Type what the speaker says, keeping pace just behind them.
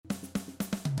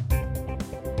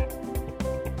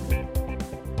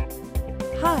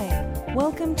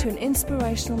Welcome to an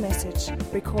inspirational message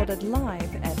recorded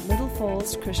live at Little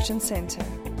Falls Christian Center.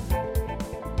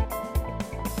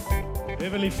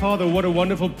 Heavenly Father, what a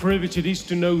wonderful privilege it is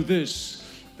to know this,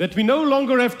 that we no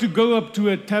longer have to go up to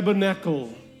a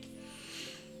tabernacle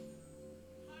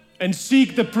and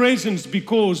seek the presence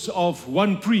because of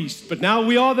one priest. But now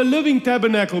we are the living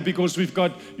tabernacle because we've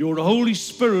got your Holy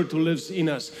Spirit who lives in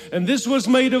us. And this was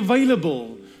made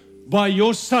available by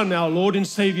your Son, our Lord and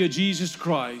Savior, Jesus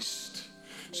Christ.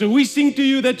 So we sing to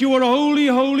you that you are holy,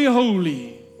 holy,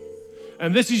 holy.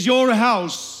 And this is your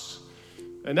house.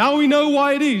 And now we know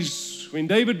why it is. When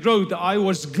David wrote, I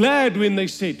was glad when they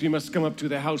said we must come up to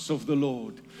the house of the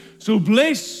Lord. So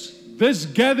bless this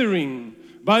gathering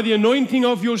by the anointing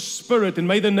of your Spirit, and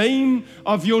may the name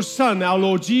of your Son, our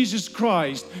Lord Jesus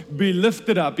Christ, be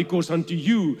lifted up, because unto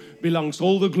you belongs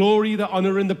all the glory, the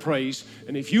honor, and the praise.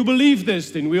 And if you believe this,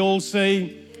 then we all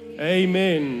say,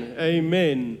 Amen,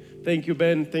 Amen. Thank you,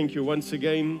 Ben. Thank you once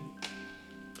again.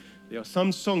 There are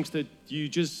some songs that you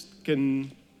just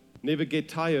can never get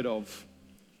tired of,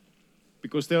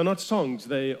 because they are not songs,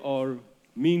 they are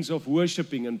means of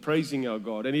worshiping and praising our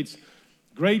God. And it's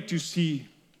great to see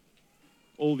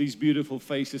all these beautiful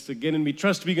faces again, and we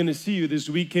trust we're going to see you this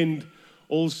weekend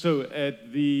also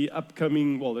at the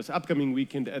upcoming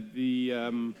weekend at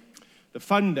the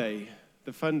Fun Day.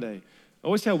 The Fun Day. I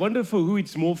always say, I wonder for who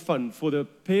it's more fun, for the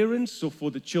parents or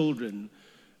for the children.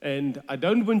 And I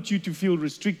don't want you to feel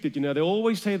restricted. You know, they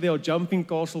always say they are jumping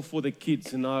castle for the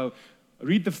kids, and I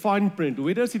read the fine print.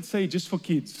 Where does it say just for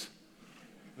kids?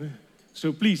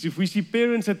 So please, if we see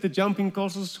parents at the jumping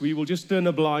castles, we will just turn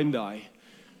a blind eye.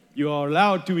 You are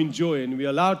allowed to enjoy, and we are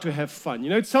allowed to have fun.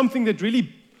 You know, it's something that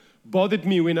really bothered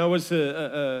me when I was,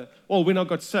 when I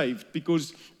got saved,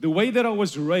 because the way that I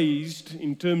was raised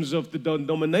in terms of the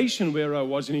denomination where I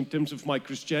was and in terms of my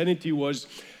Christianity was,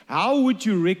 how would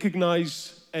you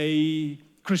recognize a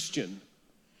Christian?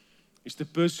 It's the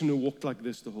person who walked like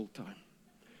this the whole time.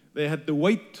 They had the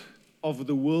weight of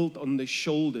the world on their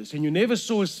shoulders, and you never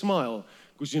saw a smile,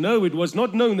 because you know it was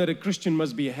not known that a Christian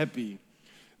must be happy.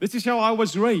 This is how I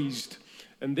was raised,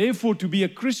 and therefore to be a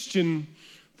Christian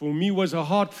for me was a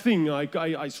hard thing.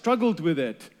 I struggled with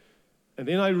it, and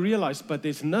then I realized, but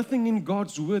there's nothing in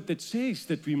God's word that says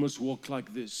that we must walk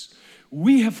like this.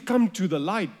 We have come to the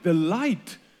light. The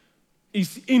light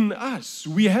is in us.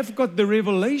 We have got the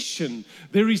revelation.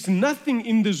 There is nothing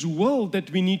in this world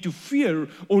that we need to fear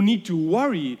or need to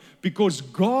worry, because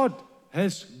God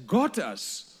has got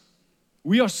us.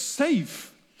 We are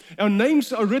safe. Our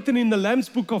names are written in the Lamb's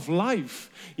Book of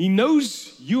Life. He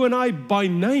knows you and I by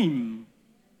name.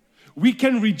 We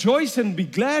can rejoice and be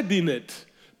glad in it,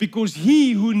 because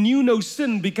He who knew no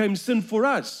sin became sin for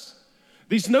us.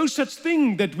 There's no such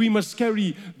thing that we must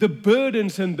carry the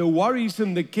burdens and the worries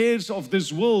and the cares of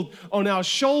this world on our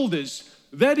shoulders.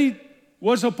 That it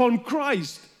was upon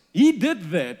Christ. He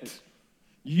did that.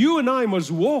 You and I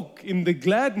must walk in the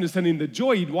gladness and in the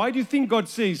joy. Why do you think God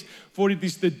says, for it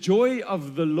is the joy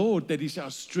of the Lord that is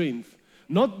our strength?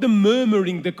 Not the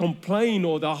murmuring, the complaint,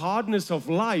 or the hardness of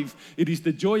life. It is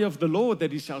the joy of the Lord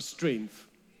that is our strength.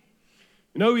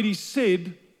 You know, it is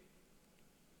said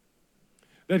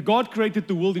that God created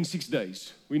the world in 6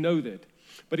 days. We know that.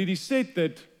 But it is said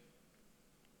that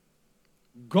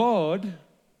God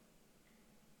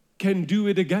can do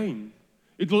it again.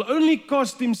 It will only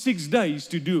cost Him 6 days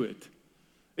to do it.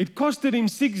 It costed Him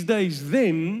 6 days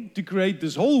then to create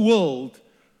this whole world,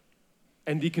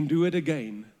 and He can do it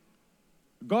again.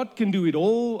 God can do it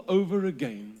all over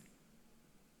again.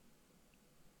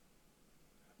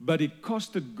 But it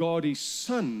costed God His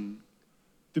Son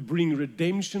to bring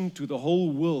redemption to the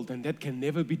whole world, and that can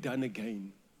never be done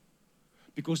again.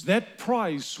 Because that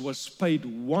price was paid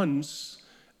once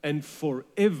and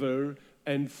forever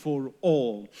and for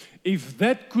all. If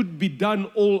that could be done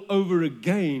all over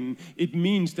again, it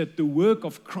means that the work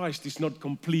of Christ is not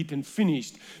complete and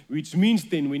finished, which means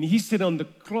then when He said on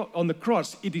the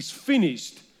cross, it is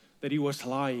finished, that He was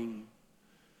lying.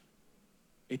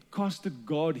 It costed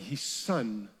God His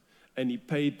Son, and He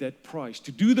paid that price.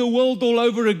 To do the world all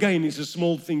over again is a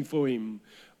small thing for Him,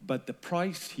 but the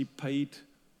price He paid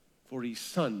for His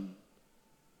Son,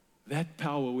 that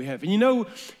power we have. And you know,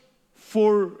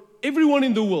 for everyone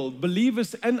in the world,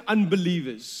 believers and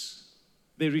unbelievers,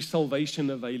 there is salvation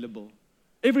available.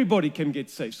 Everybody can get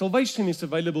saved. Salvation is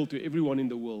available to everyone in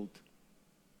the world.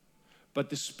 But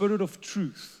the Spirit of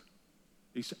truth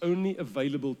is only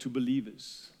available to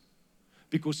believers.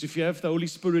 Because if you have the Holy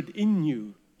Spirit in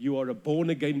you, you are a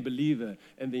born-again believer,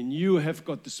 and then you have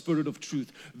got the Spirit of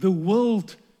truth. The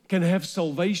world can have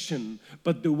salvation,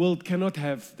 but the world cannot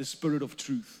have the Spirit of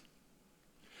truth.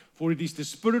 For it is the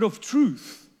Spirit of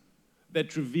truth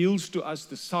that reveals to us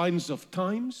the signs of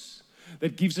times,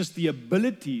 that gives us the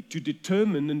ability to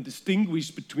determine and distinguish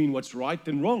between what's right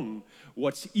and wrong,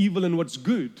 what's evil and what's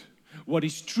good, what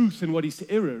is truth and what is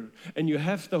error. And you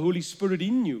have the Holy Spirit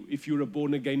in you if you're a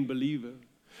born-again believer.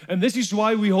 And this is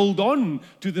why we hold on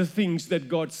to the things that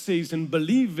God says and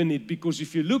believe in it. Because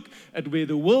if you look at where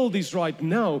the world is right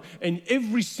now, and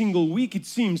every single week it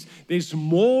seems there's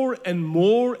more and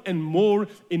more and more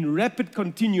in rapid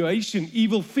continuation,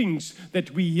 evil things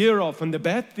that we hear of and the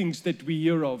bad things that we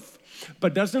hear of.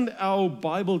 But doesn't our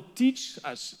Bible teach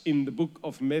us in the book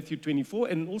of Matthew 24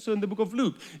 and also in the book of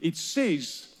Luke, it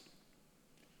says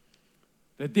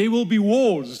that there will be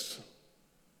wars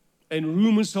and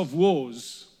rumors of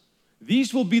wars.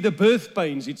 These will be the birth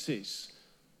pains, it says.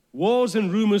 Wars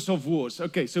and rumors of wars.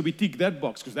 Okay, so we tick that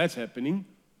box because that's happening.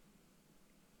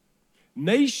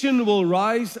 Nation will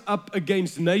rise up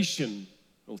against nation.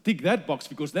 We'll tick that box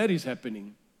because that is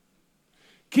happening.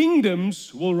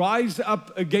 Kingdoms will rise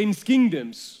up against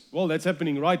kingdoms. Well, that's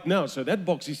happening right now, so that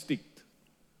box is ticked.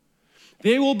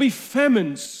 There will be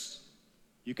famines.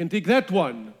 You can tick that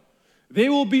one.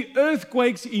 There will be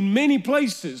earthquakes in many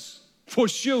places. For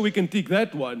sure, we can tick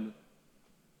that one.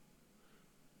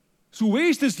 So where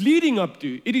is this leading up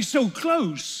to? It is so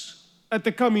close at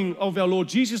the coming of our Lord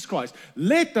Jesus Christ.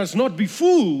 Let us not be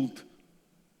fooled,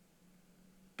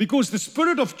 because the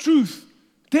Spirit of truth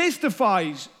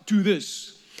testifies to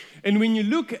this. And when you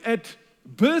look at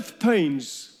birth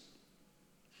pains,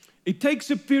 it takes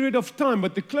a period of time,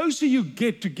 but the closer you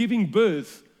get to giving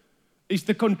birth, is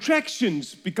the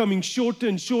contractions becoming shorter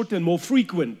and shorter and more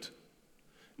frequent.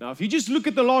 Now, if you just look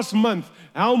at the last month,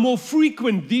 how more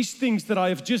frequent these things that I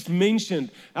have just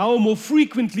mentioned, how more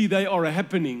frequently they are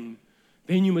happening,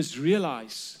 then you must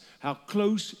realize how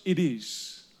close it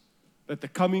is that the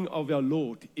coming of our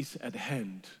Lord is at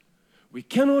hand. We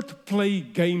cannot play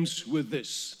games with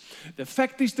this. The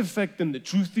fact is the fact and the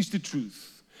truth is the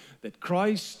truth, that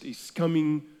Christ is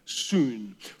coming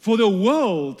soon. For the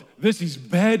world, this is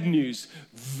bad news,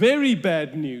 very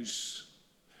bad news.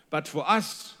 But for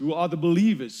us who are the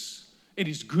believers, it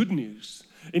is good news.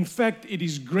 In fact, it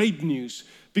is great news,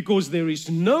 because there is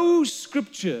no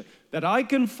scripture that I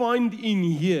can find in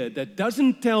here that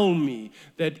doesn't tell me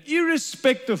that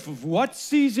irrespective of what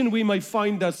season we may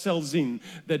find ourselves in,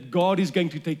 that God is going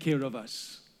to take care of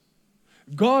us.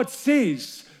 God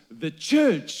says the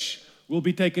church will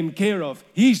be taken care of.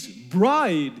 His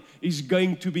bride is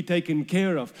going to be taken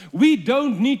care of. We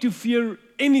don't need to fear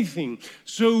anything.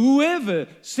 So whoever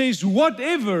says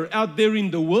whatever out there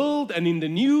in the world and in the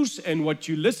news, and what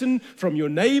you listen from your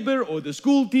neighbor or the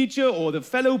school teacher or the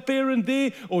fellow parent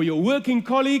there or your working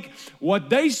colleague,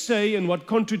 what they say and what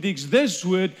contradicts this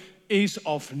word is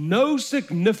of no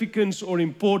significance or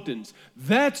importance.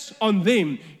 That's on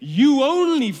them. You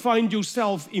only find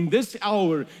yourself in this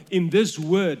hour, in this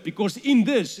word, because in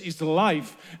this is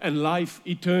life and life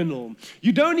eternal.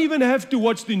 You don't even have to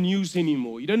watch the news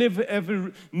anymore. You don't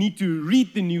ever need to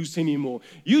read the news anymore.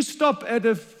 You stop at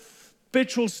a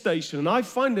petrol station, and I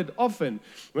find it often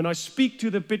when I speak to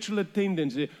the petrol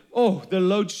attendants, oh, the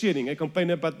load shedding. I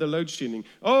complain about the load shedding.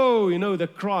 Oh, the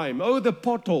crime. Oh, the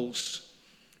potholes.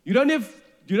 You don't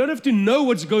have to know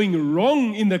what's going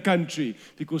wrong in the country,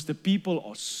 because the people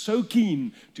are so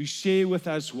keen to share with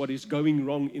us what is going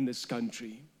wrong in this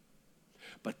country.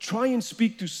 But try and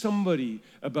speak to somebody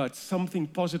about something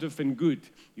positive and good.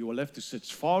 You will have to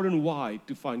search far and wide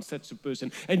to find such a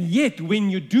person. And yet,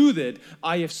 when you do that,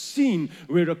 I have seen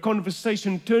where a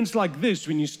conversation turns like this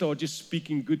when you start just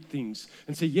speaking good things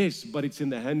and say, yes, but it's in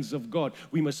the hands of God.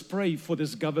 We must pray for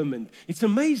this government. It's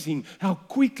amazing how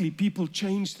quickly people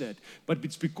change that. But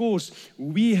it's because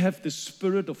we have the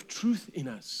Spirit of truth in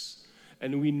us.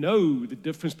 And we know the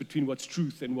difference between what's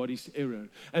truth and what is error.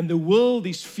 And the world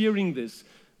is fearing this.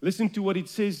 Listen to what it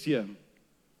says here.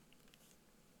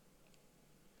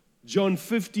 John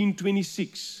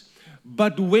 15:26.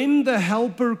 But when the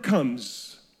Helper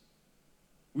comes,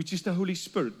 which is the Holy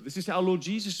Spirit, this is our Lord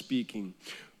Jesus speaking.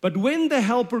 But when the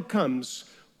Helper comes,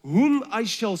 whom I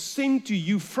shall send to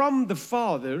you from the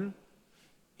Father,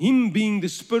 him being the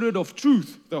Spirit of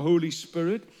truth, the Holy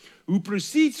Spirit, who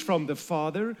proceeds from the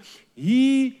Father,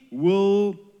 he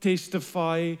will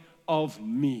testify of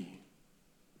me.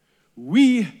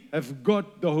 We have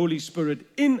got the Holy Spirit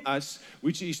in us,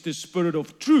 which is the Spirit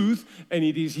of truth, and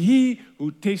it is He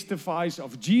who testifies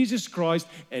of Jesus Christ,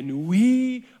 and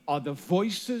we are the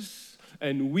voices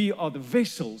and we are the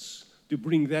vessels to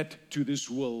bring that to this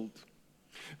world.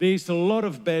 There's a lot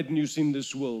of bad news in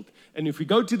this world. And if we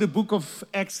go to the book of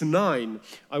Acts 9,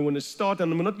 I want to start,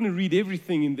 and I'm not going to read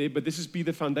everything in there, but this is be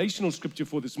the foundational scripture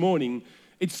for this morning.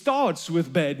 It starts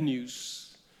with bad news.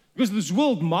 Because this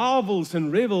world marvels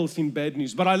and revels in bad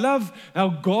news. But I love how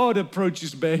God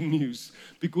approaches bad news,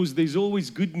 because there's always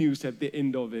good news at the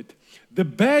end of it. The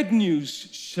bad news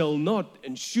shall not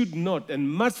and should not and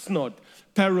must not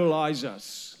paralyze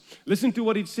us. Listen to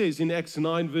what it says in Acts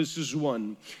 9 verses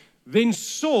 1. Then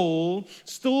Saul,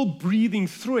 still breathing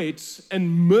threats and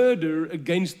murder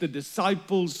against the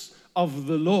disciples of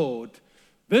the Lord.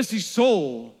 This is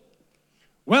Saul,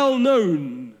 well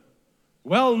known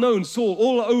Saul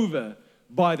all over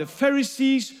by the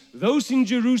Pharisees, those in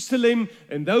Jerusalem,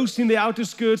 and those in the outer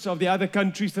skirts of the other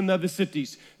countries and other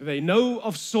cities. They know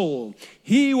of Saul.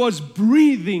 He was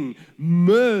breathing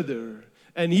murder,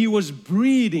 and he was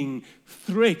breathing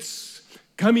threats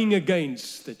coming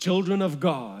against the children of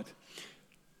God.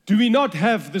 Do we not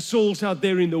have the Sauls out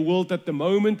there in the world at the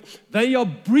moment? They are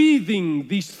breathing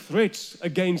these threats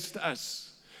against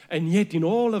us. And yet in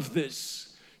all of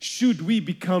this, should we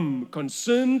become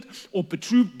concerned or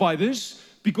perturbed by this?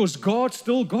 Because God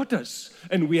still got us,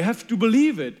 and we have to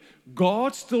believe it.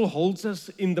 God still holds us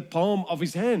in the palm of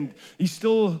His hand. He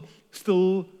still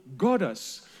got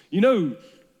us. You know,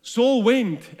 Saul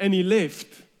went and he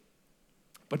left,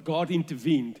 but God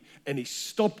intervened and He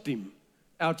stopped him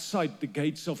outside the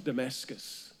gates of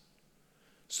Damascus.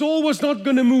 Saul was not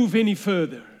going to move any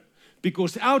further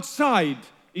because outside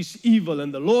is evil,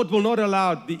 and the Lord will not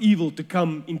allow the evil to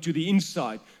come into the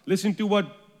inside. Listen to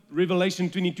what Revelation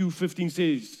 22:15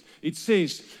 says. It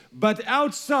says, but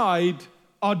outside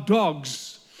are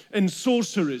dogs and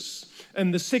sorcerers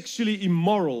and the sexually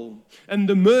immoral and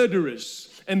the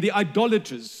murderers and the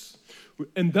idolaters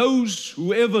and those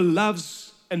whoever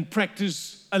loves and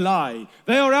practice a lie.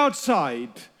 They are outside,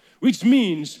 which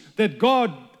means that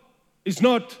God is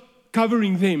not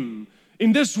covering them.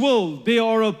 In this world, there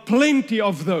are plenty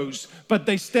of those, but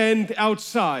they stand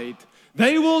outside.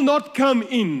 They will not come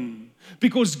in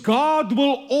because God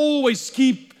will always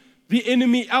keep the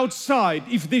enemy outside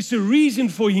if there's a reason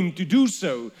for Him to do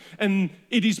so. And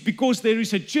it is because there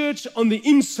is a church on the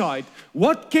inside.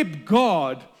 What kept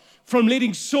God from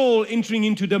letting Saul entering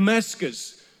into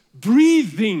Damascus,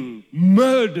 breathing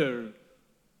murder?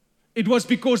 It was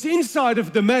because inside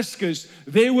of Damascus,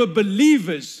 there were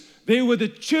believers. They were the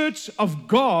church of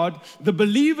God, the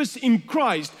believers in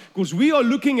Christ, because we are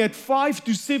looking at 5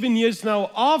 to 7 years now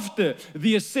after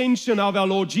the ascension of our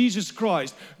Lord Jesus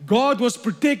Christ. God was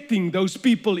protecting those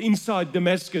people inside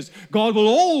Damascus. God will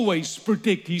always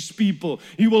protect His people.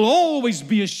 He will always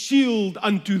be a shield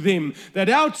unto them, that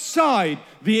outside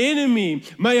the enemy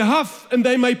may huff and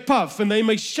they may puff and they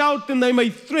may shout and they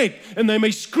may threat and they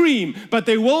may scream, but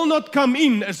they will not come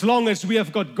in as long as we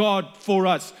have got God for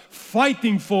us,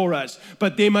 fighting for us.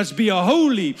 But there must be a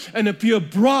holy and a pure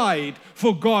bride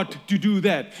for God to do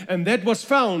that. And that was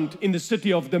found in the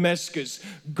city of Damascus.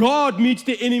 God meets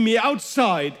the enemy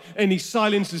outside and He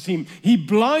silences him. He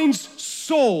blinds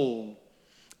Saul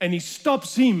and He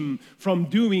stops him from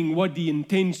doing what he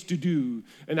intends to do.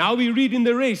 And now we read in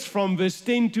the rest from verse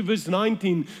 10 to verse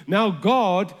 19. Now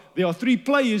God, there are three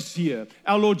players here.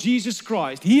 Our Lord Jesus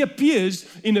Christ, He appears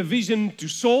in a vision to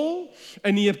Saul,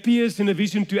 and He appears in a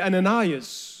vision to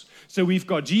Ananias. So we've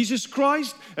got Jesus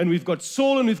Christ, and we've got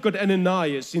Saul, and we've got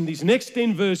Ananias in these next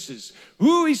 10 verses.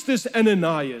 Who is this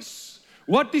Ananias?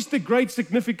 What is the great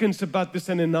significance about this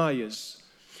Ananias?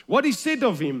 What is said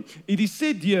of him? It is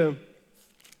said here,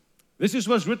 this is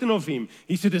what's written of him.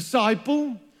 He's a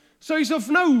disciple, so he's of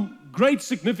no great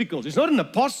significance. He's not an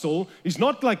apostle. He's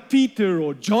not like Peter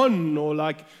or John or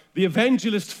like the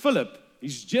evangelist Philip.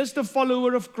 He's just a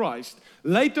follower of Christ.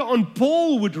 Later on,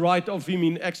 Paul would write of him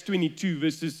in Acts 22,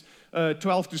 verses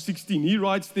 12 to 16. He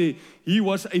writes there, he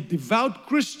was a devout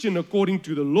Christian according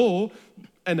to the law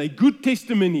and a good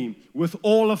testimony with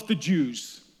all of the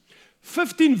Jews.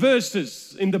 15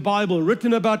 verses in the Bible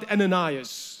written about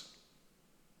Ananias.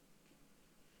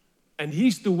 And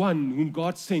he's the one whom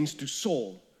God sends to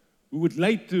Saul, who would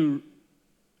later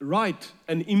write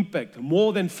and impact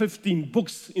more than 15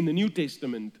 books in the New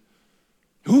Testament.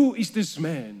 Who is this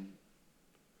man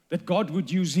that God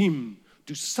would use him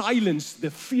to silence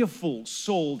the fearful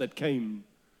Saul that came?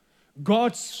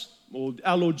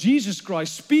 Our Lord Jesus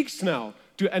Christ speaks now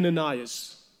to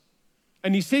Ananias.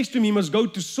 And He says to him, he must go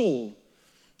to Saul.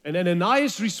 And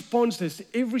Ananias responds as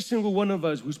every single one of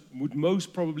us would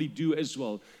most probably do as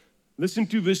well. Listen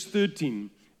to verse 13.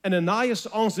 Ananias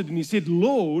answered and he said,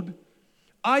 Lord,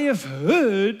 I have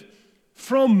heard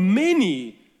from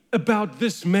many about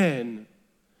this man,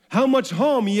 how much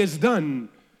harm he has done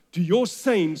to your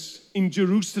saints in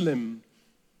Jerusalem.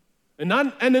 And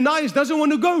Ananias doesn't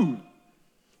want to go.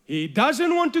 He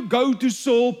doesn't want to go to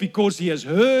Saul because he has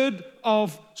heard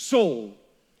of Saul.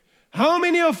 How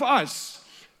many of us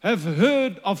have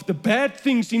heard of the bad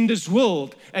things in this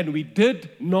world and we did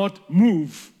not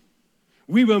move?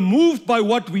 We were moved by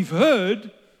what we've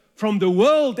heard from the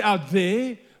world out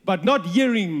there, but not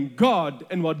hearing God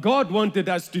and what God wanted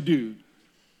us to do.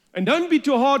 And don't be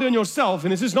too hard on yourself,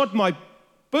 and this is not my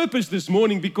purpose this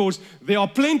morning, because there are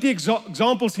plenty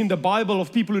examples in the Bible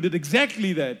of people who did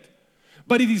exactly that.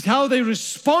 But it is how they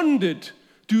responded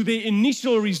to their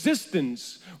initial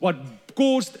resistance what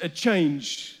caused a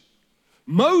change.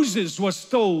 Moses was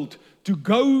told to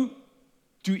go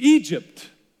to Egypt,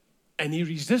 and he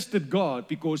resisted God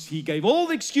because he gave all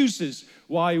the excuses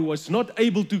why he was not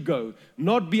able to go,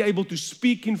 not be able to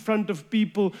speak in front of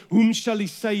people. Whom shall he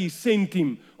say he sent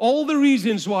him? All the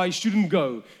reasons why he shouldn't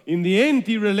go. In the end,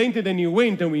 he relented and he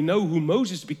went, and we know who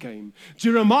Moses became.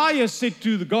 Jeremiah said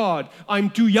to God, I'm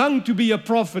too young to be a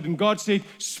prophet. And God said,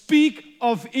 speak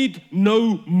of it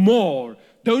no more.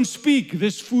 Don't speak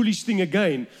this foolish thing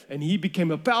again. And he became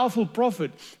a powerful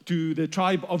prophet to the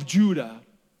tribe of Judah.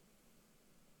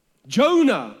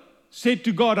 Jonah said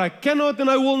to God, I cannot and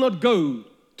I will not go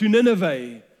to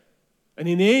Nineveh. And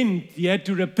in the end, he had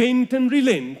to repent and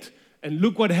relent. And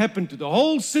look what happened to the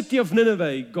whole city of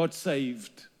Nineveh got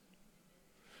saved.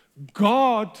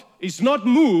 God is not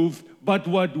moved by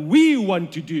what we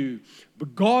want to do.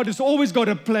 But God has always got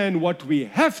a plan what we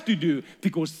have to do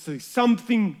because there's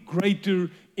something greater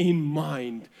in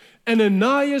mind.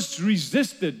 Ananias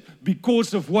resisted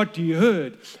because of what he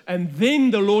heard. And then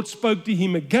the Lord spoke to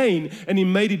him again, and he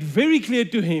made it very clear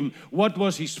to him what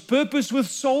was his purpose with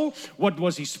Saul, what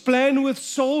was his plan with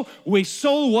Saul, where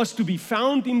Saul was to be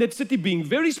found in that city, being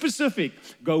very specific.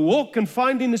 Go walk and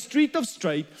find in the street of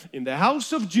Straight, in the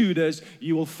house of Judas,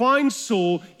 you will find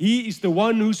Saul. He is the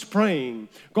one who's praying.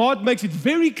 God makes it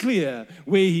very clear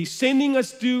where he's sending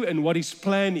us to and what his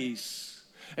plan is.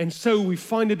 And so we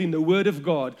find it in the Word of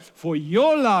God. For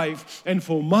your life and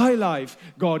for my life,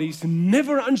 God is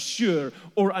never unsure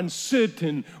or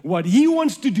uncertain what He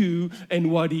wants to do and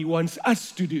what He wants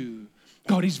us to do.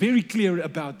 God is very clear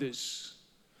about this.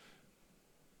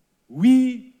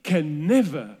 We can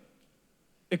never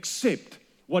accept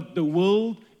what the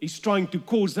world is trying to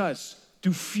cause us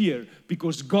to fear,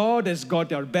 because God has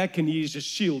got our back and He is a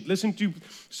shield. Listen to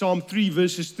Psalm 3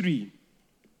 verses 3.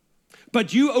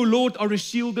 But you, O Lord, are a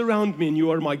shield around me, and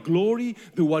you are my glory,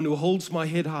 the one who holds my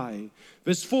head high.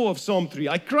 Verse 4 of Psalm 3,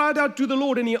 I cried out to the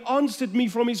Lord, and He answered me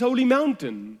from His holy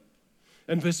mountain.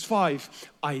 And verse 5,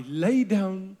 I lay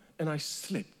down and I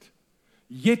slept,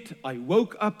 yet I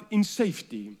woke up in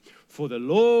safety, for the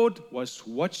Lord was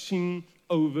watching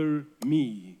over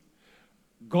me.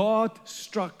 God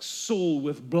struck Saul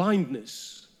with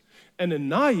blindness. And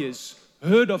Ananias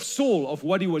heard of Saul, of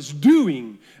what he was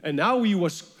doing, and now he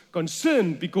was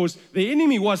concerned because the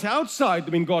enemy was outside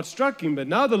when God struck him, but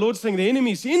now the Lord's saying the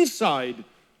enemy is inside.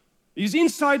 He's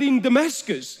inside in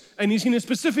Damascus, and he's in a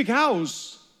specific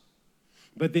house.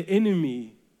 But the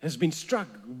enemy has been struck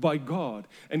by God,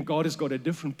 and God has got a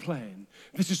different plan.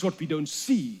 This is what we don't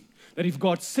see. That if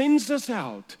God sends us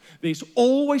out, there's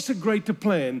always a greater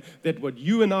plan than what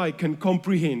you and I can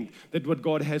comprehend, that what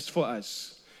God has for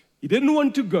us. He didn't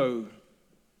want to go.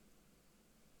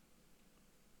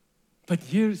 But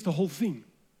here's the whole thing.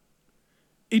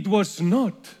 It was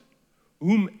not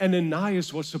whom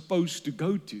Ananias was supposed to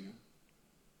go to.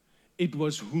 It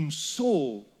was whom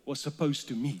Saul was supposed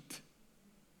to meet.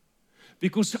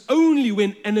 Because only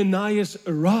when Ananias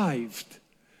arrived,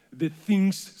 the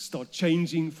things start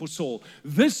changing for Saul.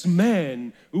 This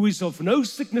man, who is of no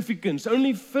significance,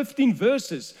 only 15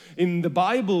 verses in the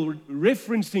Bible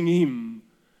referencing him,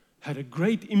 had a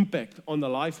great impact on the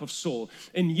life of Saul.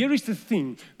 And here is the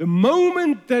thing. The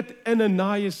moment that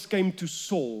Ananias came to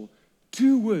Saul,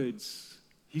 2 words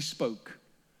he spoke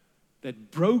that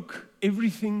broke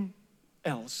everything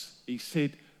else. He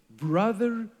said,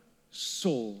 Brother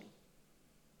Saul.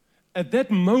 At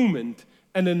that moment,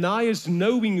 Ananias,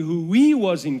 knowing who he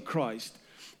was in Christ,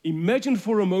 imagine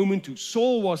for a moment who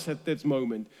Saul was at that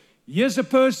moment. Here's a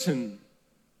person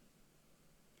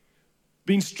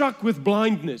being struck with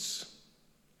blindness.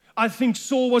 I think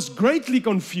Saul was greatly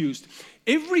confused.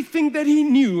 Everything that he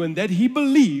knew and that he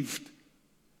believed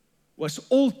was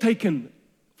all taken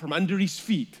from under his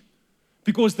feet,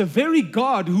 because the very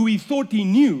God who he thought he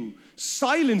knew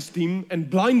silenced him and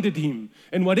blinded him.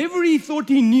 And whatever he thought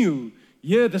he knew,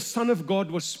 here the Son of God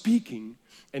was speaking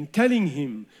and telling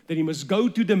him that he must go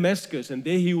to Damascus and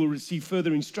there he will receive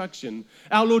further instruction.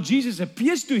 Our Lord Jesus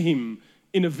appears to him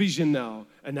in a vision now.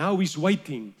 And now he's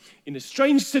waiting in a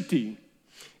strange city,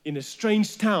 in a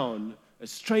strange town, a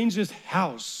stranger's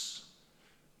house,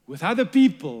 with other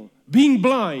people, being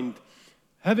blind,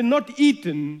 having not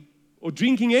eaten or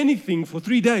drinking anything for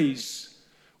 3 days,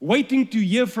 waiting to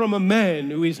hear from a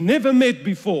man who he's never met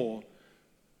before.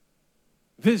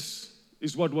 This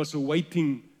is what was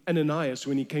awaiting Ananias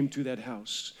when he came to that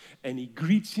house. And he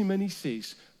greets him and he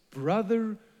says,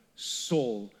 "Brother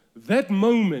Saul." That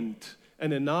moment,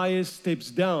 Ananias steps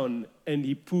down and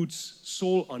he puts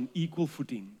Saul on equal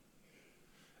footing.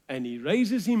 And he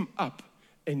raises him up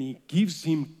and he gives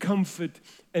him comfort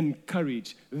and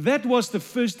courage. That was the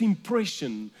first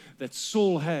impression that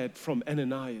Saul had from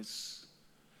Ananias.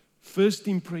 First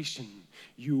impression.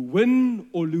 You win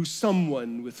or lose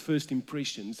someone with first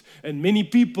impressions. And many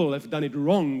people have done it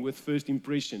wrong with first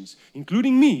impressions,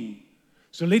 including me.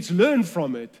 So let's learn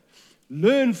from it.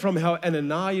 Learn from how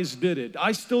Ananias did it.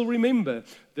 I still remember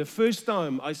the first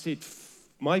time I set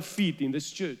my feet in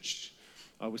this church.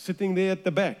 I was sitting there at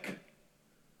the back.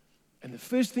 And the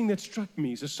first thing that struck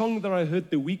me is a song that I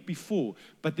heard the week before.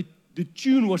 But the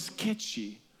tune was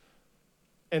catchy.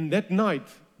 And that night,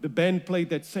 the band played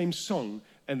that same song.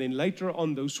 And then later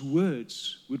on, those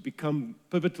words would become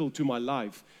pivotal to my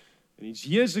life. And it's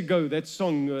years ago, that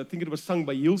song, I think it was sung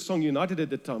by Hillsong United at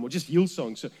the time, or just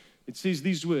Hillsong. So it says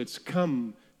these words,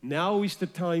 "Come, now is the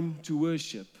time to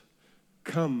worship.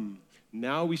 Come,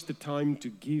 now is the time to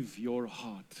give your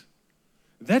heart."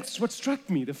 That's what struck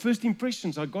me, the first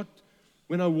impressions I got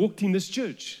when I walked in this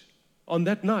church on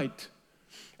that night.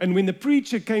 And when the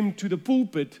preacher came to the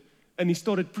pulpit and he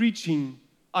started preaching,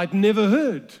 I'd never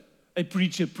heard a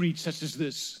preacher preach such as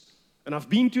this. And I've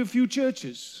been to a few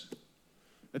churches.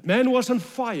 That man was on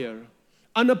fire,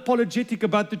 unapologetic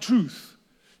about the truth,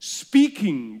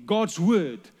 speaking God's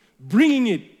word, bringing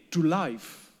it to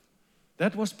life.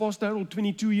 That was Pastor Harold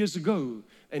 22 years ago,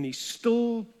 and he's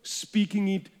still speaking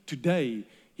it today.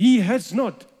 He has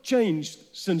not changed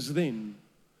since then.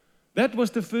 That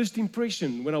was the first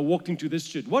impression when I walked into this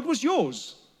church. What was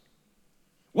yours?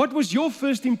 What was your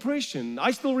first impression?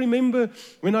 I still remember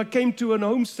when I came to an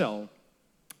home cell.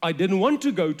 I didn't want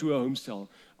to go to a home cell.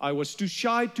 I was too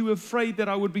shy, too afraid that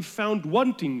I would be found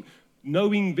wanting,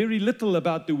 knowing very little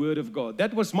about the Word of God.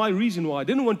 That was my reason why I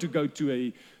didn't want to go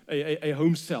to a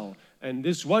home cell. And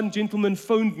this one gentleman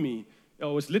phoned me. I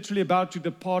was literally about to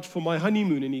depart for my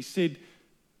honeymoon, and he said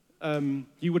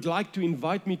he would like to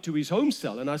invite me to his home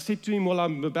cell. And I said to him, "Well,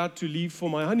 I'm about to leave for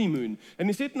my honeymoon." And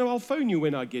he said, "No, I'll phone you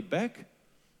when I get back."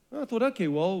 I thought, okay,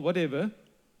 well, whatever.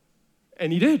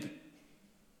 And he did.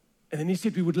 And then he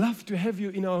said, "We would love to have you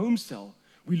in our home cell.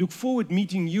 We look forward to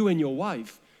meeting you and your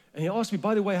wife." And he asked me,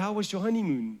 "By the way, how was your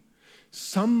honeymoon?"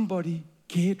 Somebody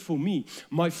cared for me.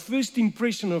 My first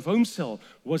impression of home cell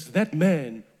was that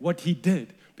man, what he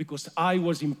did, because I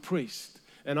was impressed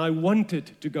and I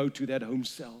wanted to go to that home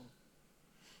cell.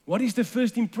 What is the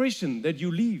first impression that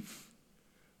you leave?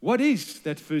 What is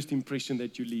that first impression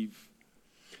that you leave?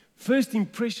 First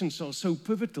impressions are so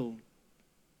pivotal.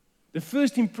 The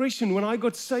first impression when I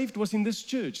got saved was in this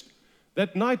church.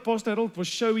 That night, Pastor Harold was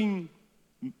showing,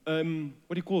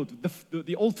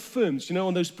 the old films,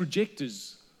 on those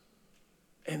projectors.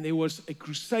 And there was a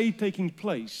crusade taking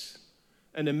place.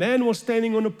 And a man was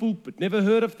standing on a pulpit. Never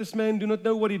heard of this man, do not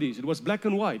know what it is. It was black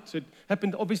and white. So it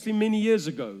happened obviously many years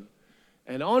ago.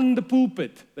 And on the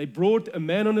pulpit, they brought a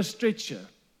man on a stretcher.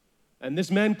 And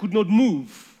this man could not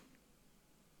move.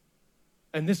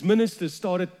 And this minister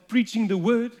started preaching the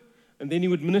word, and then he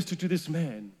would minister to this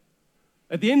man.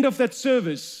 At the end of that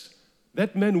service,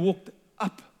 that man walked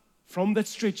up from that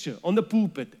stretcher on the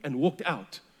pulpit and walked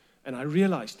out. And I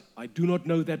realized I do not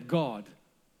know that God.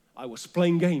 I was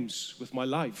playing games with my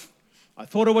life. I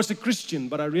thought I was a Christian,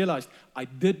 but I realized I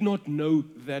did not know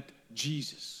that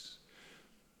Jesus.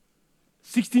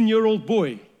 16-year-old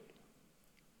boy.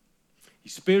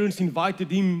 His parents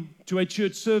invited him to a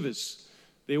church service.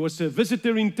 There was a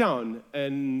visitor in town,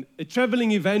 and a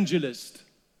traveling evangelist.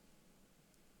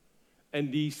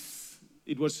 And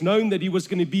it was known that he was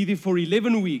going to be there for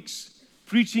 11 weeks,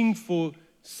 preaching for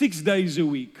 6 days a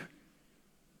week.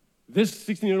 This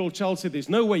 16-year-old child said, "There's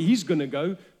no way he's going to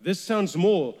go. This sounds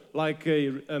more like a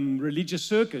religious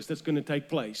circus that's going to take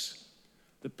place."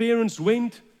 The parents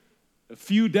went a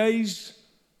few days,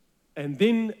 and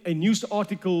then a news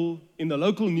article in the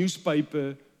local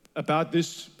newspaper about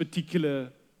this particular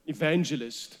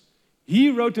evangelist. He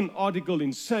wrote an article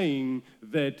in saying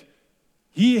that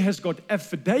he has got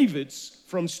affidavits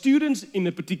from students in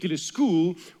a particular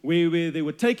school where there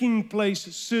were taking place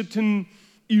certain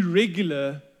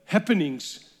irregular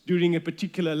happenings during a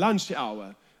particular lunch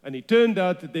hour. And it turned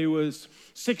out that there was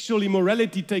sexual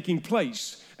immorality taking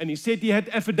place. And he said he had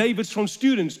affidavits from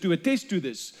students to attest to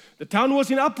this. The town was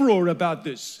in uproar about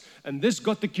this. And this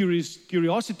got the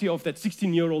curiosity of that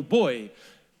 16-year-old boy,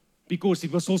 because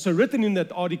it was also written in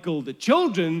that article, the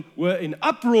children were in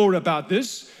uproar about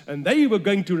this, and they were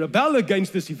going to rebel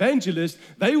against this evangelist.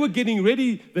 They were getting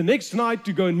ready the next night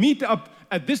to go and meet up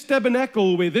at this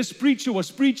tabernacle where this preacher was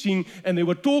preaching, and there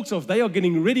were talks of they are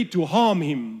getting ready to harm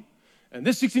him. And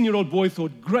this 16-year-old boy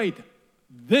thought, great,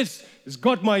 this has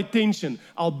got my attention.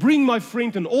 I'll bring my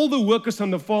friend and all the workers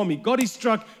on the farm. He got his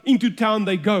truck, into town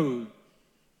they go.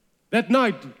 That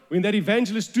night, when that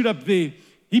evangelist stood up there,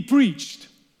 he preached.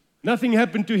 Nothing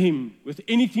happened to him with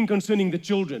anything concerning the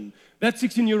children. That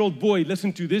 16-year-old boy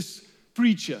listened to this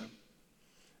preacher,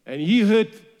 and he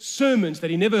heard sermons that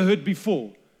he never heard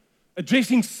before,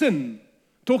 addressing sin,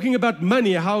 talking about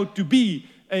money, how to be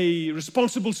a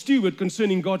responsible steward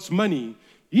concerning God's money.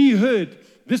 He heard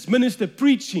this minister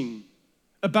preaching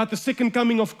about the second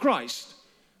coming of Christ.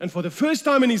 And for the first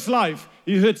time in his life,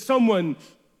 he heard someone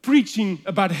preaching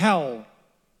about hell.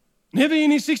 Never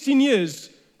in his 16 years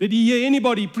did he hear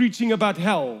anybody preaching about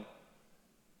hell.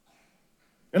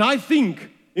 And I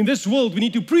think in this world we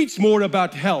need to preach more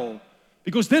about hell,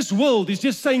 because this world is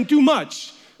just saying too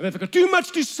much. They've got too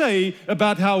much to say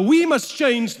about how we must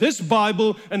change this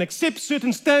Bible and accept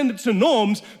certain standards and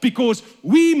norms because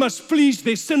we must please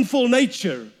their sinful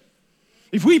nature.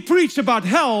 If we preach about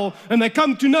hell and they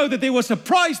come to know that there was a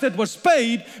price that was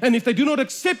paid, and if they do not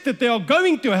accept it, they are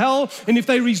going to hell, and if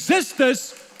they resist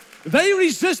us, they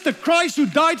resist the Christ who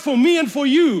died for me and for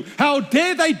you. How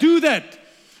dare they do that?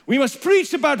 We must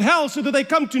preach about hell so that they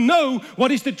come to know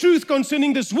what is the truth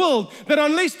concerning this world, that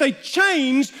unless they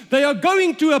change, they are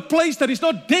going to a place that is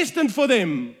not destined for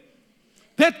them.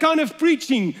 That kind of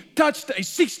preaching touched a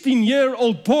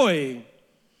 16-year-old boy.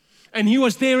 And he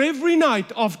was there every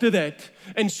night after that.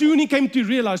 And soon he came to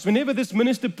realize whenever this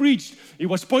minister preached, he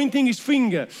was pointing his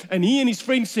finger. And he and his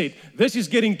friend said, this is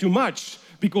getting too much,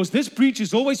 because this preacher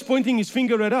is always pointing his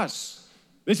finger at us.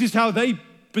 This is how they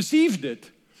perceived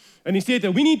it. And he said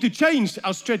that we need to change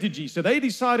our strategy. So they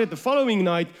decided the following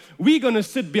night, we're going to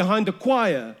sit behind the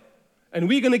choir. And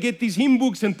we're going to get these hymn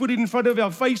books and put it in front of our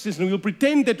faces. And we'll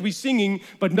pretend that we're singing,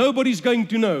 but nobody's going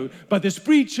to know. But this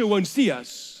preacher won't see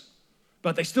us.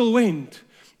 But they still went.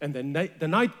 And the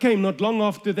night came not long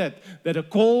after that a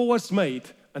call was made,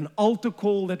 an altar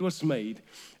call that was made.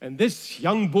 And this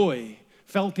young boy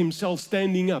felt himself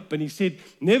standing up. And he said,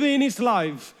 never in his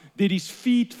life did his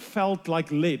feet felt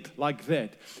like lead, like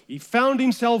that. He found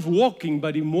himself walking,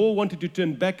 but he more wanted to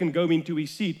turn back and go into his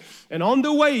seat. And on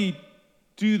the way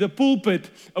to the pulpit,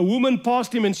 a woman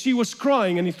passed him and she was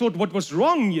crying, and he thought, what was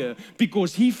wrong here?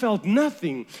 Because he felt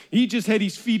nothing. He just had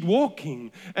his feet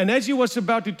walking. And as he was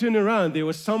about to turn around, there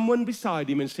was someone beside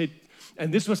him and said,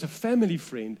 and this was a family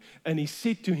friend, and he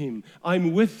said to him,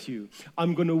 I'm with you.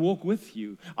 I'm going to walk with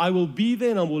you. I will be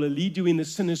there and I will lead you in the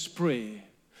sinner's prayer.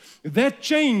 That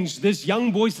changed this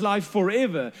young boy's life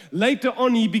forever. Later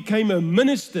on, he became a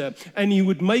minister, and he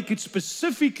would make it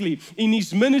specifically in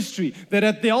his ministry that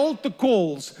at the altar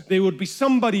calls, there would be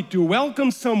somebody to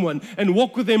welcome someone and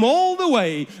walk with them all the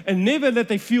way and never let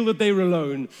they feel that they were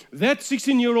alone. That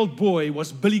 16-year-old boy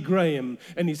was Billy Graham,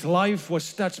 and his life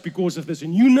was touched because of this.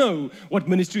 And you know what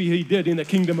ministry he did in the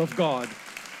kingdom of God.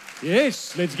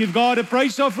 Yes, let's give God a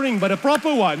praise offering, but a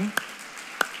proper one.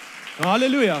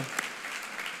 Hallelujah.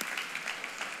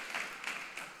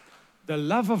 The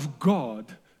love of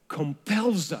God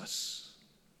compels us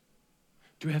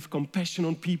to have compassion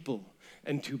on people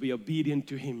and to be obedient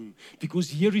to Him. Because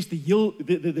here is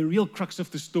the real crux of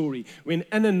the story. When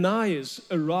Ananias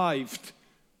arrived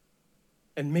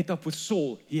and met up with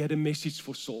Saul, he had a message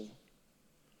for Saul.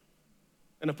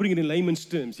 And I'm putting it in layman's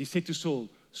terms. He said to Saul,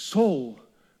 Saul,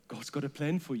 God's got a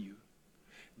plan for you.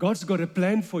 God's got a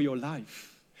plan for your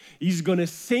life. He's going to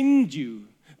send you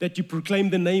that you proclaim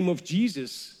the name of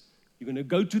Jesus. You're going to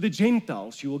go to the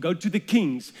Gentiles, you will go to the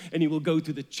kings, and you will go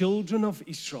to the children of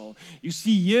Israel. You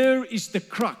see, here is the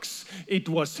crux. It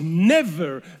was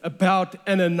never about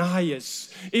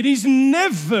Ananias. It is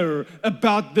never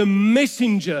about the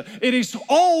messenger. It is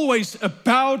always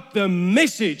about the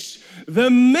message. The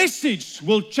message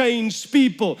will change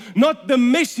people, not the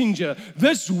messenger.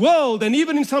 This world, and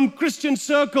even in some Christian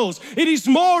circles, it is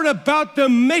more about the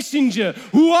messenger,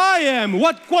 who I am,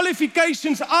 what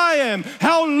qualifications I am,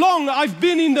 how long I've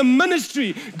been in the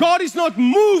ministry. God is not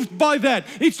moved by that.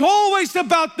 It's always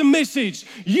about the message.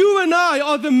 You and I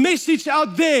are the message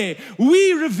out there.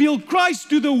 We reveal Christ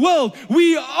to the world.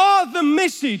 We are the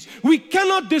message. We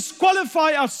cannot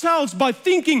disqualify ourselves by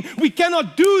thinking we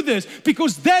cannot do this,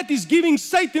 because that is giving giving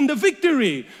Satan the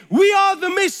victory. We are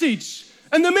the message,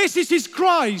 and the message is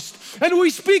Christ. And we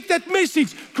speak that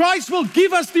message. Christ will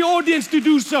give us the audience to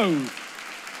do so.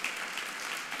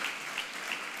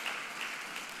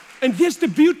 And here's the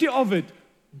beauty of it.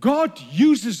 God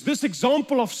uses this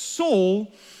example of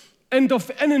Saul and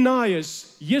of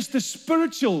Ananias. Here's the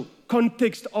spiritual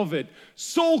context of it.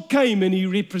 Saul came and he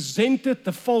represented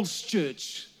the false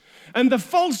church. And the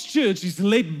false church is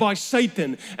led by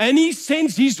Satan. And he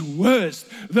sends his worst.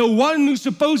 The one who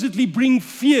supposedly brings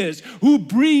fears, who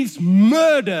breathes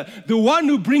murder, the one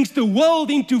who brings the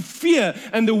world into fear,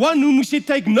 and the one whom we should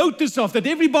take notice of, that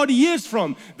everybody hears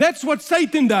from. That's what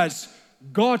Satan does.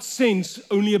 God sends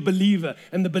only a believer,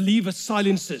 and the believer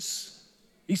silences.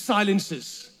 He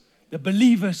silences. The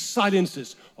believer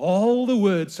silences all the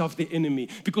words of the enemy,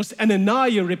 because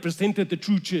Ananias represented the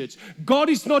true church. God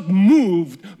is not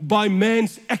moved by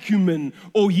man's acumen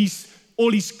or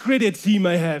all his credits he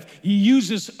may have. He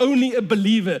uses only a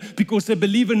believer, because the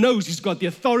believer knows he's got the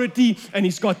authority and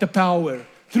he's got the power.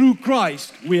 Through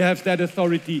Christ, we have that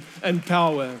authority and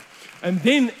power. And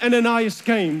then Ananias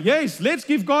came. Yes, let's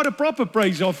give God a proper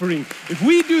praise offering. If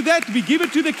we do that, we give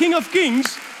it to the King of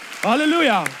Kings.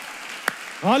 Hallelujah.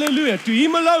 Hallelujah. To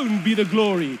Him alone be the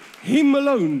glory. Him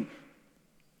alone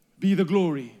be the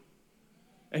glory.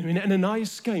 And when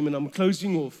Ananias came, and I'm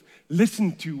closing off,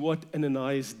 listen to what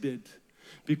Ananias did.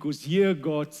 Because here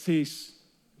God says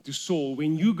to Saul,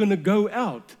 when you're going to go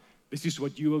out, this is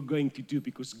what you are going to do.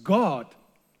 Because God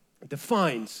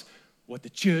defines what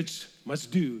the church must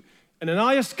do.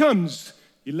 Ananias comes,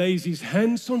 he lays his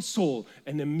hands on Saul,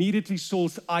 and immediately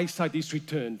Saul's eyesight is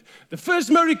returned. The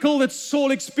first miracle that Saul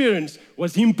experienced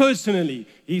was him personally.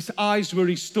 His eyes were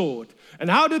restored. And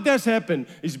how did that happen?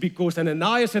 It's because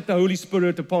Ananias had the Holy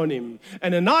Spirit upon him.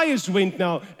 Ananias went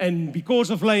now, and because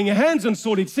of laying hands on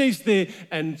Saul, it says there,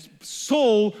 and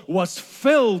Saul was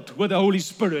filled with the Holy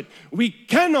Spirit. We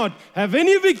cannot have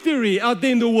any victory out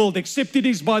there in the world except it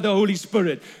is by the Holy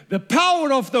Spirit. The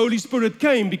power of the Holy Spirit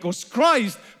came because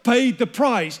Christ paid the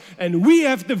price, and we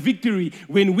have the victory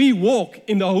when we walk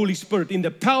in the Holy Spirit, in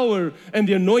the power and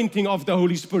the anointing of the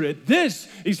Holy Spirit. This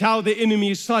is how the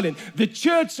enemy is silent. The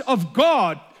church of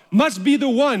God must be the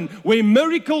one where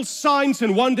miracles, signs,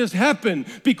 and wonders happen,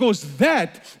 because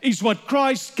that is what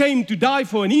Christ came to die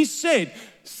for. And He said,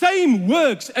 same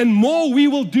works and more we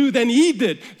will do than He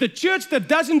did. The church that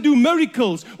doesn't do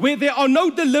miracles, where there are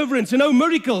no deliverance and no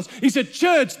miracles, is a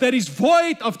church that is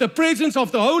void of the presence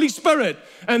of the Holy Spirit.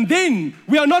 And then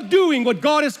we are not doing what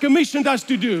God has commissioned us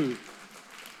to do.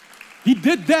 He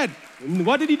did that. And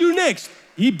what did He do next?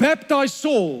 He baptized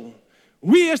Saul.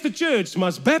 We as the church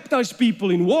must baptize people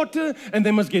in water, and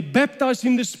they must get baptized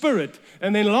in the Spirit.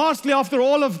 And then lastly, after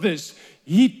all of this,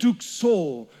 He took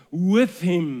Saul with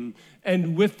Him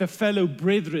and with the fellow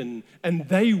brethren, and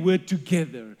they were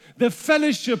together. The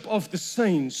fellowship of the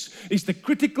saints is the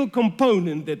critical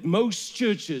component that most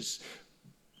churches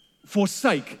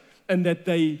forsake and that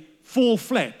they fall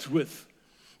flat with.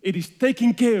 It is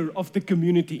taking care of the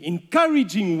community,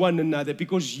 encouraging one another,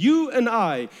 because you and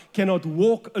I cannot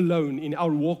walk alone in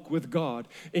our walk with God.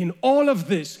 In all of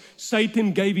this,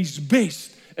 Satan gave his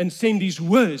best and sent his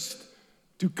worst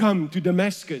to come to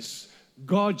Damascus.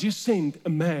 God just sent a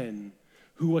man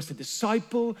who was a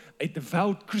disciple, a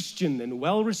devout Christian, and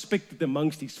well respected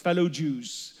amongst his fellow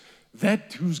Jews.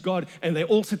 That who's God, and they're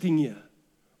all sitting here.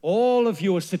 All of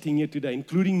you are sitting here today,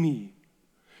 including me.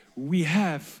 We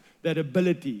have that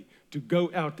ability to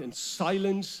go out and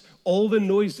silence all the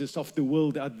noises of the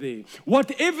world out there.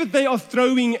 Whatever they are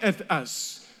throwing at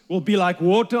us will be like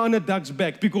water on a duck's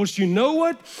back, because you know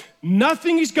what?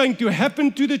 Nothing is going to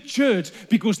happen to the church,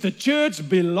 because the church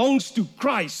belongs to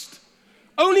Christ.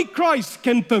 Only Christ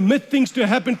can permit things to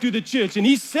happen to the church. And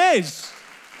He says,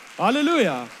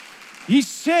 hallelujah, He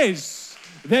says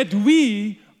that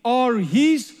we are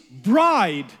His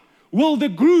bride. Will the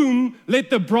groom let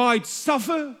the bride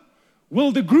suffer?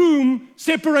 Will the groom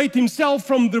separate himself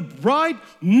from the bride?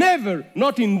 Never.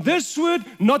 Not in this word,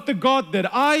 not the God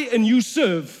that I and you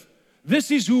serve. This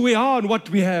is who we are and what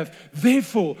we have.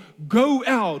 Therefore, go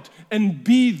out and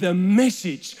be the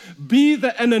message. Be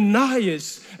the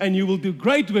Ananias, and you will do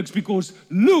great works, because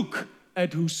look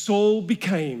at who Saul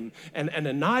became. And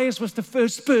Ananias was the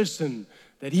first person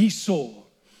that he saw,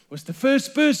 was the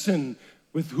first person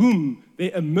with whom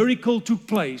a miracle took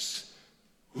place.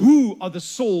 Who are the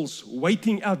souls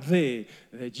waiting out there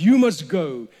that you must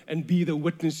go and be the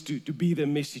witness to be the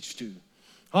message to?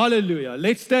 Hallelujah.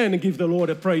 Let's stand and give the Lord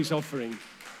a praise offering.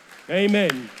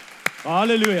 Amen.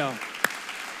 Hallelujah.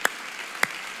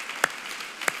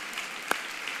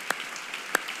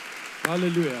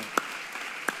 Hallelujah.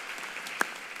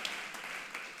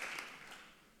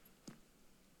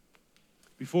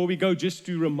 Before we go, just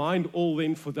to remind all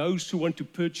then, for those who want to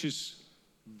purchase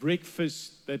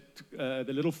breakfast, that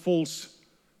the Little Falls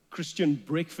Christian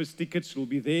breakfast tickets will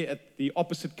be there at the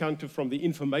opposite counter from the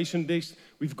information desk.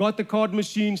 We've got the card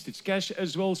machines, it's cash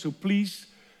as well, so please,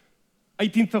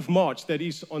 18th of March, that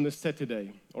is on a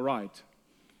Saturday. All right.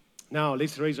 Now,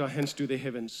 let's raise our hands to the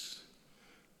heavens.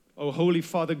 Oh, Holy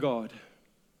Father God,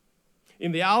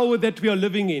 in the hour that we are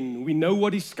living in, we know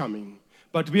what is coming,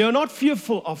 but we are not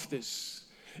fearful of this.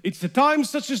 It's a time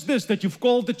such as this that you've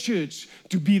called the church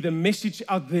to be the message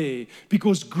out there,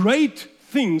 because great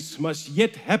things must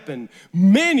yet happen.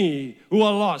 Many who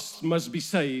are lost must be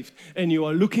saved, and you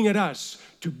are looking at us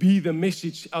to be the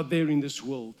message out there in this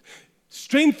world.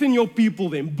 Strengthen your people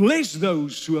then. Bless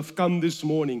those who have come this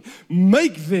morning.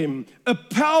 Make them a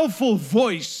powerful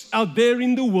voice out there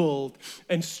in the world,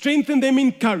 and strengthen them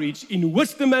in courage, in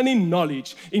wisdom and in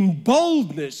knowledge, in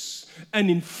boldness and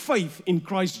in faith in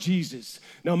Christ Jesus.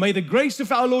 Now may the grace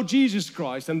of our Lord Jesus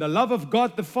Christ and the love of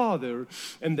God the Father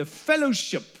and the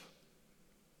fellowship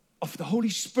of the Holy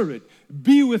Spirit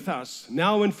be with us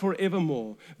now and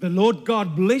forevermore. The Lord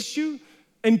God bless you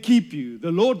and keep you. The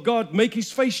Lord God make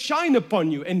His face shine upon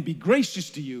you and be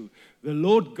gracious to you. The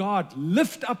Lord God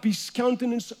lift up His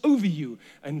countenance over you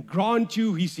and grant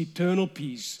you His eternal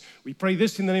peace. We pray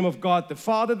this in the name of God, the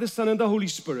Father, the Son, and the Holy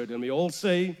Spirit. And we all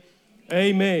say,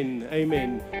 Amen.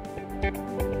 Amen.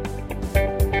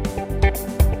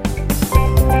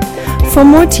 For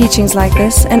more teachings like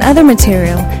this and other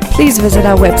material, please visit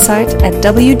our website at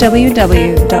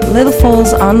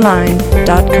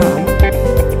www.littlefallsonline.com.